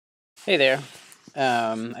Hey there.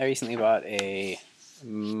 I recently bought a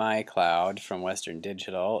MyCloud from Western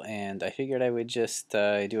Digital, and I figured I would just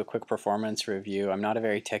do a quick performance review. I'm not a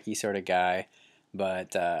very techie sort of guy,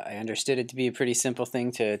 but I understood it to be a pretty simple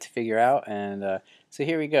thing to figure out, and so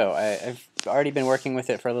here we go. I've already been working with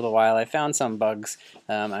it for a little while. I found some bugs.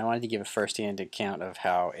 I wanted to give a first-hand account of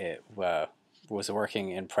how it was working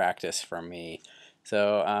in practice for me.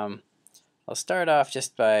 So I'll start off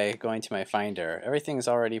just by going to my Finder. Everything's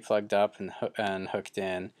already plugged up and hooked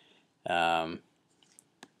in. Um,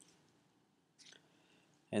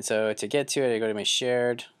 and so to get to it, I go to my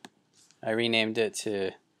shared. I renamed it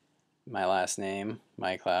to my last name,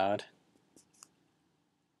 MyCloud.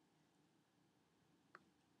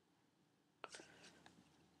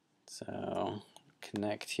 So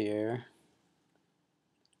connect here.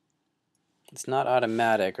 It's not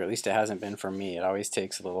automatic, or at least it hasn't been for me. It always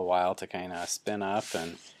takes a little while to kind of spin up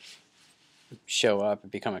and show up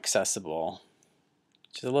and become accessible,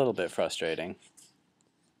 which is a little bit frustrating.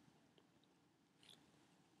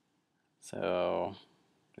 So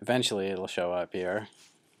eventually it'll show up here.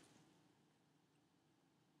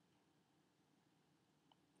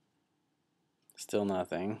 Still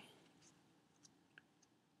nothing.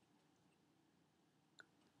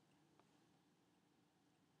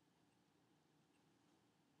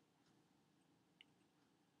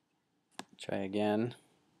 Try again.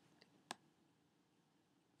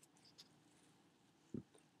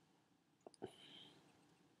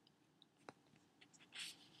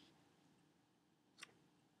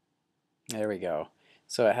 There we go.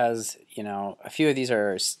 So it has, a few of these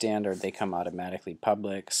are standard. They come automatically.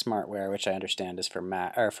 Public, Smartware, which I understand is for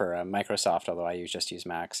Mac or for Microsoft, although I just use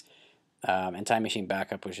Macs, and Time Machine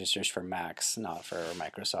Backup, which is just for Macs, not for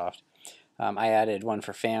Microsoft. I added one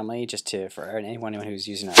for family, just for anyone who's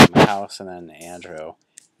using it at my house, and then Andrew,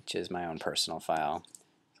 which is my own personal file.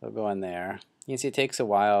 So I'll go in there. You can see it takes a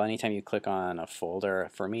while. Anytime you click on a folder,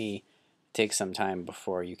 for me, it takes some time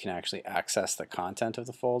before you can actually access the content of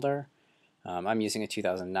the folder. I'm using a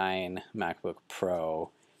 2009 MacBook Pro,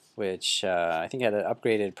 which I think had an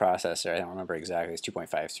upgraded processor. I don't remember exactly. It's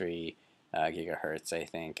 2.53 gigahertz, I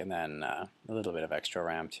think, and then a little bit of extra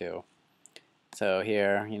RAM too. So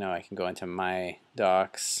here, I can go into my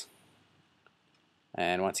docs,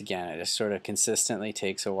 and once again, it just sort of consistently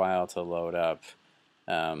takes a while to load up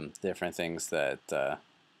different things that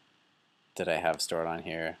that I have stored on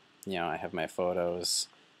here. I have my photos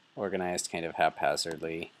organized kind of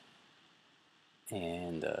haphazardly,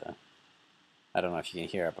 and I don't know if you can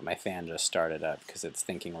hear it, but my fan just started up because it's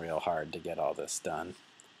thinking real hard to get all this done.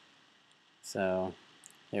 So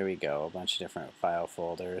here we go, a bunch of different file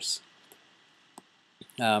folders.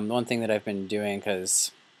 One thing that I've been doing,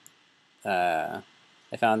 because I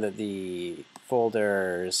found that the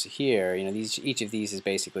folders here, each of these is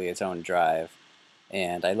basically its own drive,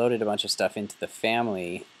 and I loaded a bunch of stuff into the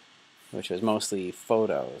family, which was mostly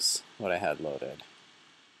photos, what I had loaded.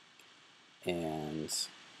 And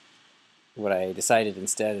what I decided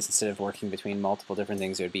instead is, instead of working between multiple different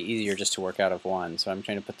things, it would be easier just to work out of one. So I'm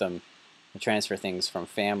trying to transfer things from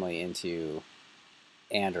family into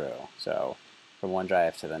Andrew, so from one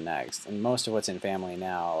drive to the next. And most of what's in family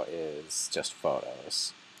now is just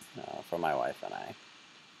photos from my wife and I.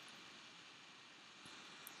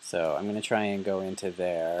 So I'm going to try and go into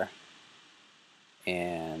there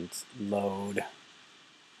and load,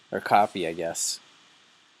 or copy, I guess,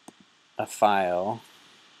 a file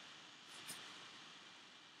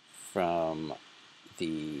from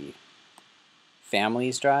the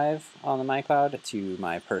family's drive on the MyCloud to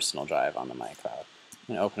my personal drive on the MyCloud.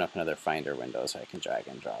 I'm going to open up another Finder window so I can drag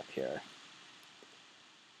and drop here.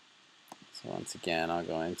 So once again, I'll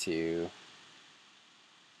go into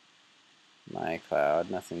MyCloud.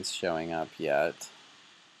 Nothing's showing up yet.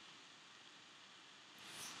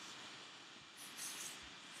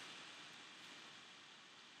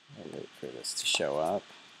 I'll wait for this to show up.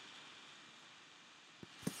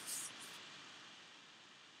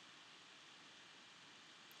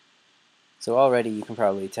 So already you can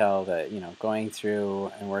probably tell that going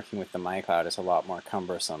through and working with the MyCloud is a lot more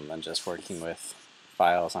cumbersome than just working with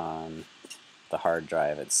files on the hard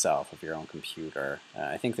drive itself of your own computer.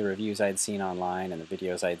 I think the reviews I'd seen online and the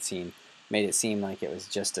videos I'd seen made it seem like it was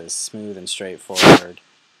just as smooth and straightforward.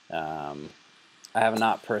 I have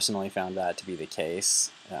not personally found that to be the case.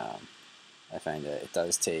 I find that it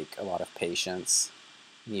does take a lot of patience.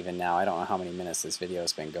 And even now, I don't know how many minutes this video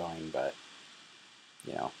has been going, but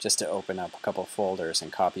just to open up a couple folders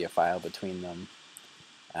and copy a file between them,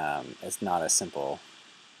 it's not as simple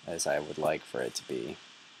as I would like for it to be.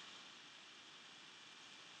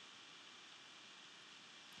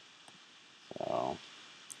 So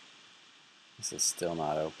This is still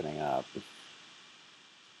not opening up.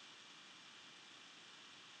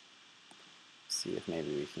 See if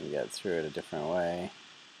maybe we can get through it a different way.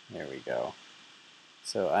 There we go.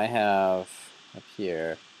 So I have up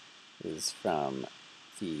here is from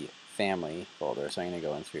the family folder, so I'm going to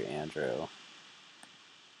go in through Andrew.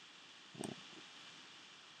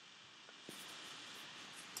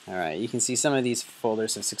 Alright, you can see some of these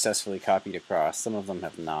folders have successfully copied across, some of them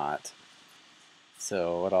have not.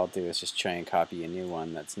 So what I'll do is just try and copy a new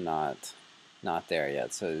one that's not there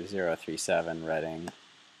yet. So 037 Reading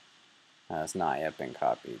has not yet been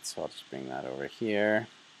copied, so I'll just bring that over here.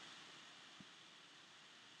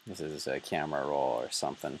 This is a camera roll or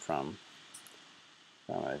something from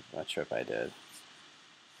a trip I did.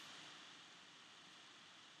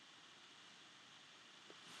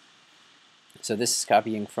 So this is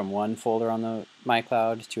copying from one folder on the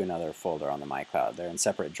MyCloud to another folder on the MyCloud. They're in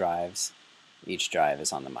separate drives. Each drive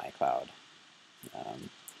is on the MyCloud. I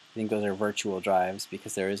think those are virtual drives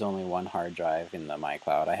because there is only one hard drive in the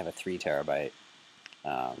MyCloud. I have a 3 terabyte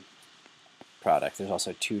product. There's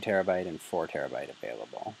also 2 terabyte and 4 terabyte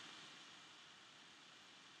available.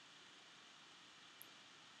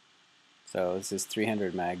 So this is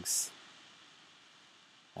 300 megs.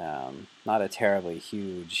 Not a terribly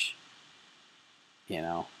huge,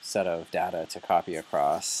 set of data to copy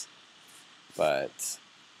across, but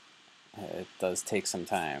it does take some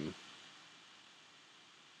time.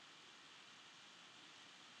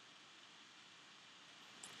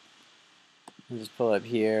 I'll just pull up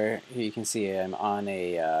here. Here you can see I'm on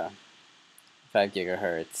a 5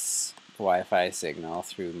 gigahertz Wi-Fi signal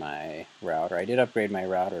through my router. I did upgrade my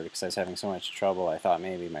router because I was having so much trouble. I thought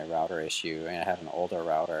maybe my router issue, and I had an older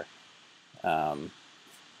router. So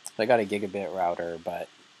I got a gigabit router, but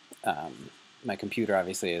my computer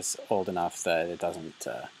obviously is old enough that it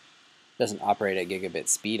doesn't operate at gigabit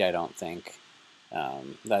speed, I don't think.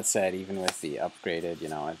 That said, even with the upgraded,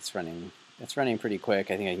 it's running pretty quick.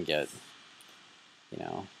 I think I can get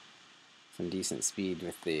some decent speed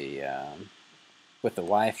with the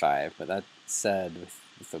Wi-Fi, but that said,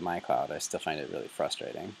 with the MyCloud, I still find it really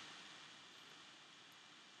frustrating.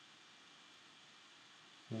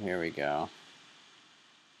 Here we go.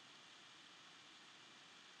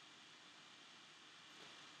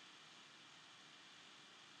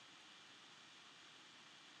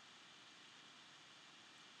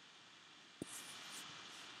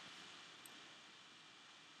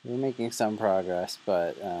 We're making some progress,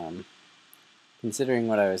 but considering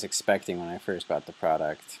what I was expecting when I first bought the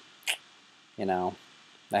product, I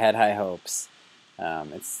had high hopes.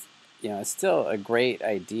 It's still a great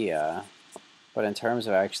idea, but in terms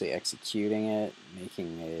of actually executing it,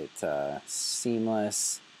 making it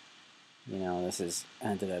seamless, this has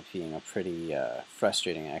ended up being a pretty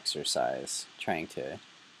frustrating exercise trying to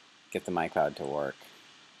get the MyCloud to work.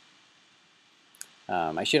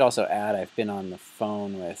 I should also add I've been on the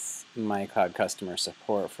phone with MyCloud customer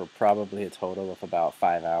support for probably a total of about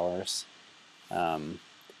 5 hours.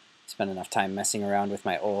 Spent enough time messing around with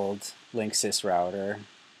my old Linksys router,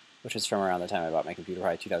 which was from around the time I bought my computer,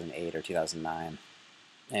 probably 2008 or 2009.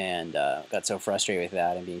 And got so frustrated with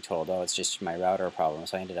that and being told, oh, it's just my router problem,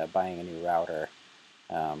 so I ended up buying a new router.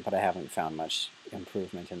 But I haven't found much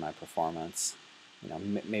improvement in my performance.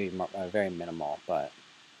 Maybe very minimal, but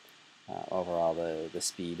overall the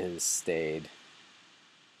speed has stayed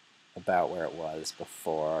about where it was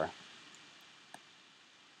before.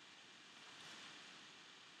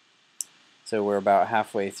 So we're about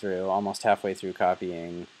halfway through, almost halfway through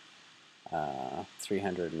copying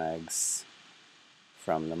 300 megs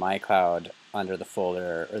from the MyCloud under the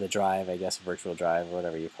folder, or the drive, I guess, virtual drive, or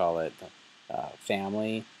whatever you call it,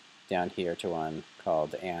 family, down here to one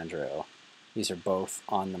called Andrew. These are both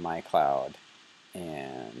on the MyCloud,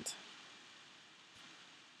 and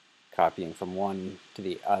copying from one to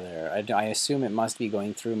the other. I assume it must be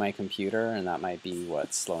going through my computer, and that might be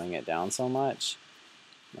what's slowing it down so much.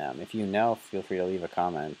 If you know, feel free to leave a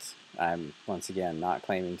comment. I'm, once again, not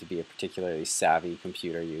claiming to be a particularly savvy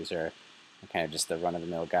computer user. I'm kind of just the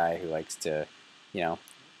run-of-the-mill guy who likes to,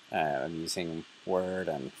 I'm using Word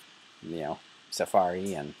and,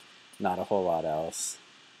 Safari and not a whole lot else.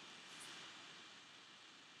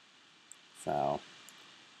 So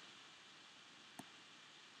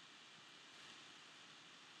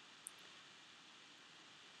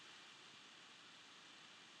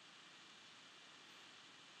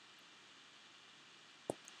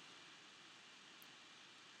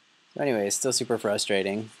anyway, it's still super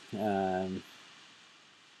frustrating.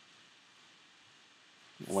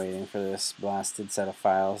 Waiting for this blasted set of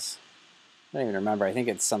files. I don't even remember. I think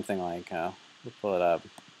it's something like, we'll pull it up,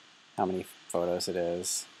 how many photos it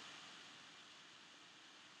is.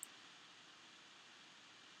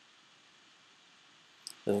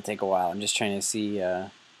 it'll take a while. I'm just trying to see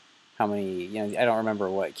how many, I don't remember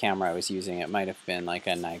what camera I was using. It might have been like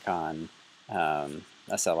a Nikon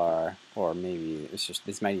SLR, or maybe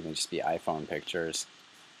this might even just be iPhone pictures.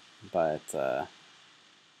 But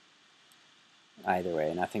either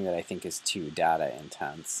way, nothing that I think is too data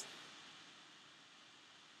intense.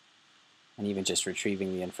 And even just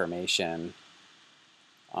retrieving the information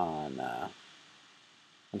on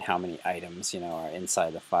how many items are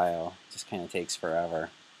inside the file just kind of takes forever.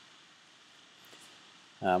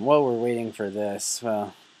 While we're waiting for this,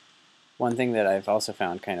 well, one thing that I've also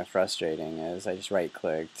found kind of frustrating is I just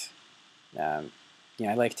right-clicked. I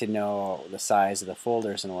like to know the size of the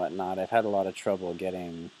folders and whatnot. I've had a lot of trouble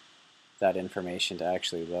getting that information to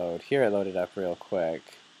actually load. Here it loaded up real quick.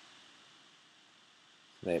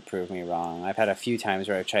 They proved me wrong. I've had a few times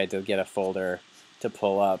where I've tried to get a folder to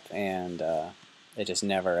pull up and it just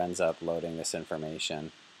never ends up loading this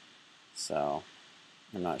information. So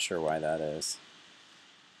I'm not sure why that is.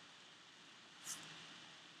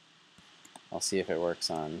 I'll see if it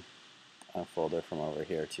works on a folder from over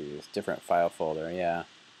here too. Different file folder, yeah.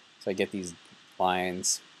 So I get these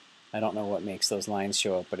lines. I don't know what makes those lines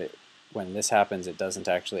show up, but when this happens, it doesn't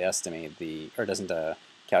actually estimate or doesn't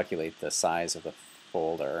calculate the size of the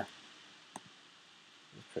folder.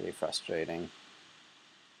 It's pretty frustrating.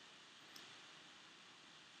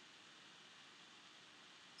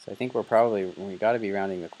 So I think we got to be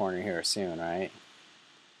rounding the corner here soon, right?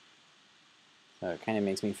 So it kind of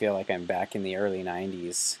makes me feel like I'm back in the early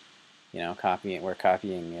 90s. We're copying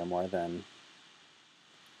more than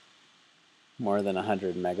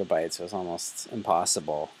 100 megabytes. It was almost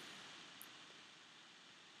impossible.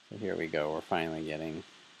 So here we go. We're finally getting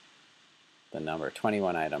the number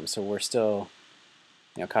 21 items. So we're still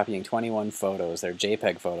copying 21 photos. They're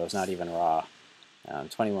JPEG photos, not even RAW.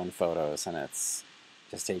 21 photos, and it's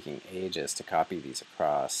just taking ages to copy these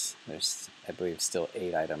across. There's, I believe, still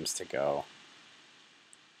 8 items to go.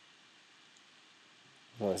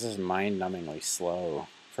 Well, this is mind-numbingly slow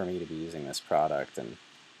for me to be using this product, and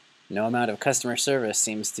no amount of customer service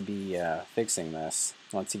seems to be fixing this.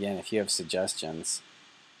 Once again, if you have suggestions,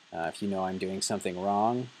 if you know I'm doing something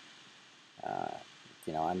wrong,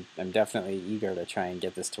 I'm definitely eager to try and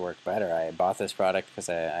get this to work better. I bought this product because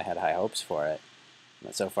I had high hopes for it,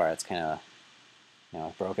 but so far it's kind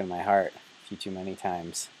of broken my heart a few too many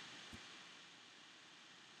times.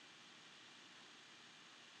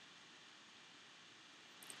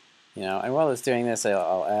 And while it's doing this,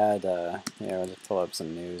 I'll add, just pull up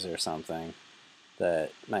some news or something,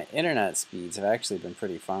 that my internet speeds have actually been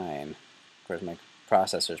pretty fine. Of course, my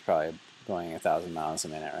processor's probably going 1,000 miles a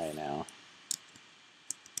minute right now.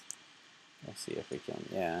 Let's see if we can,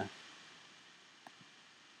 yeah.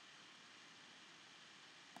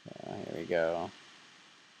 Here we go.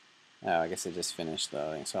 Oh, I guess it just finished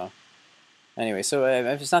loading. So anyway, so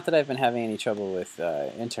it's not that I've been having any trouble with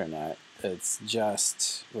internet. It's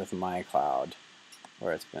just with MyCloud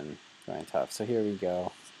where it's been going tough. So here we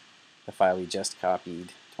go. The file we just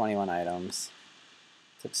copied, 21 items.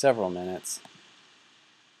 Took several minutes.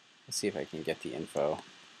 Let's see if I can get the info.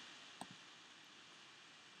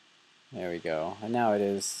 There we go. And now it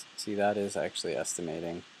is, see, that is actually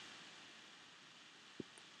estimating,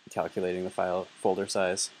 calculating the file folder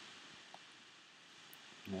size,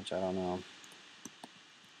 which I don't know.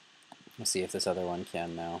 Let's see if this other one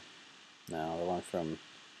can now. No, the one from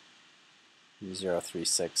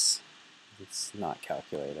 036, it's not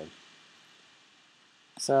calculated.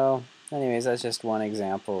 So anyways, that's just one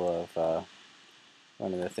example of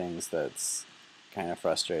one of the things that's kind of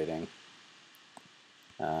frustrating.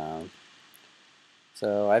 So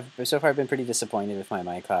so far I've been pretty disappointed with my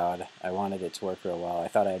MyCloud. I wanted it to work real well. I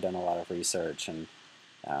thought I had done a lot of research and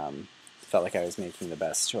felt like I was making the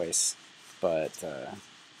best choice, but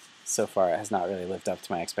so far it has not really lived up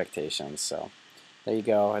to my expectations. So there you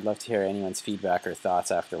go. I'd love to hear anyone's feedback or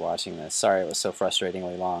thoughts after watching this. Sorry it was so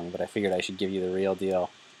frustratingly long, but I figured I should give you the real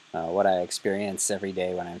deal, what I experience every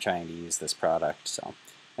day when I'm trying to use this product. So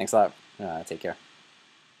thanks a lot. Take care.